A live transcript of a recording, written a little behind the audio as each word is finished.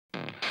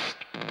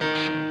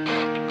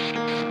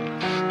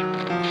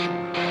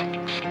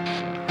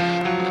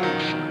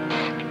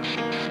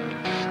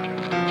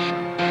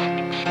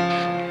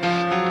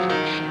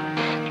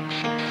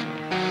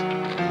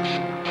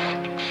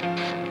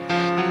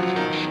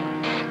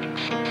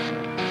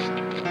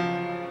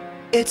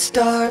It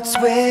starts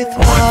with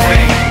one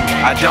thing,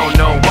 I don't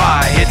know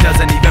why. It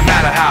doesn't even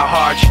matter how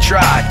hard you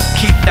try.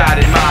 Keep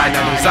that in mind.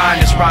 I designed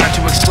this rhyme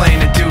to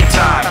explain in due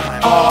time.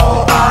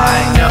 All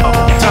I know,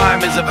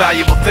 time is a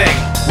valuable thing.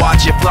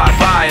 Watch it fly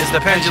by as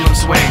the pendulum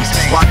swings.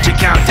 Watch it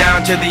count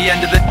down to the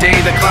end of the day.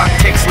 The clock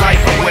takes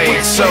life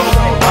away. It's so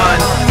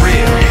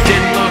unreal.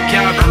 Didn't look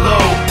out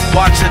below.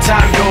 Watch the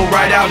time go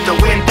right out the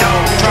window.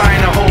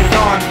 Trying to hold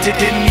on to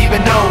didn't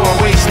even know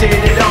I wasted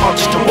it all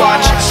just to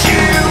watch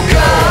you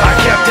go. I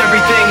kept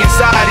everything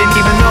inside, and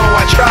even though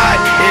I tried,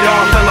 it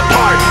all fell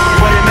apart.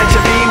 What it meant to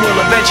be will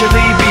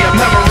eventually be a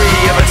memory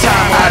of a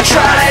time when I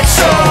tried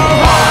so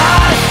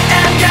hard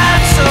and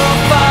got so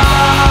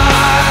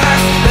far,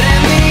 but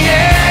in the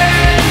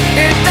end,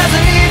 it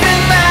doesn't even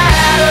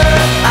matter.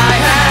 I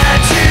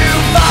had to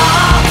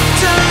fall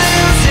to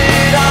lose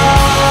it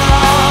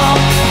all,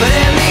 but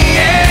in the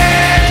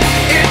end,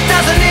 it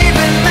doesn't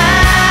even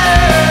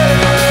matter.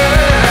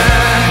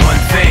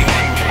 One thing,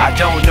 I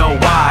don't know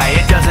why.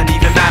 It doesn't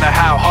even matter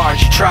how hard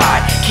you try.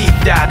 Keep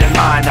that in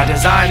mind. I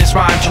designed this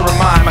rhyme to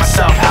remind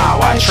myself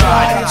how I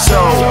tried so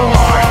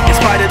hard. In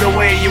spite of the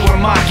way you were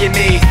mocking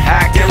me,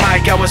 acting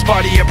like I was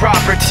part of your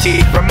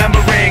property,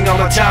 remembering all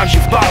the times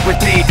you fought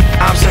with me,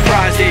 I'm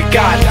surprised it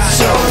got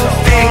so.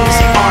 Things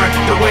aren't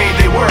the way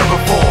they were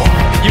before.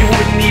 You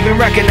wouldn't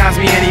even recognize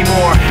me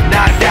anymore.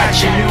 Not that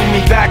you knew me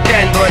back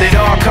then, but it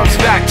all comes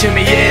back to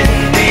me in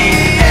the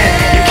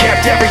end. You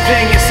kept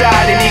everything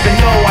inside, and even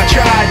though I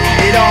tried,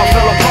 it all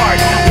fell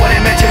apart. What it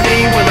meant to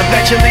me will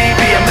eventually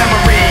be a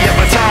memory of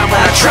a time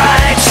when I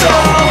tried so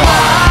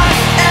hard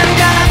and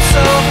got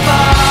so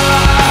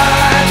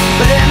far,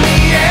 but in the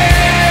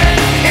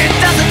end, it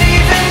doesn't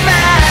even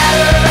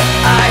matter.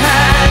 I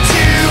had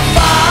to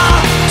fall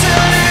to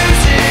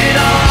lose it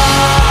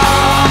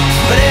all,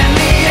 but in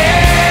the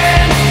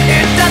end,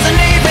 it doesn't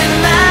even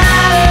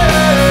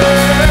matter.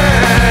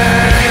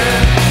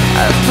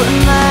 I put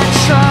my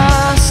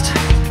trust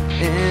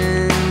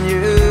in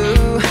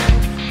you,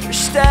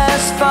 pushed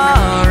as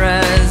far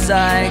as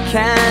I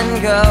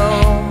can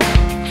go.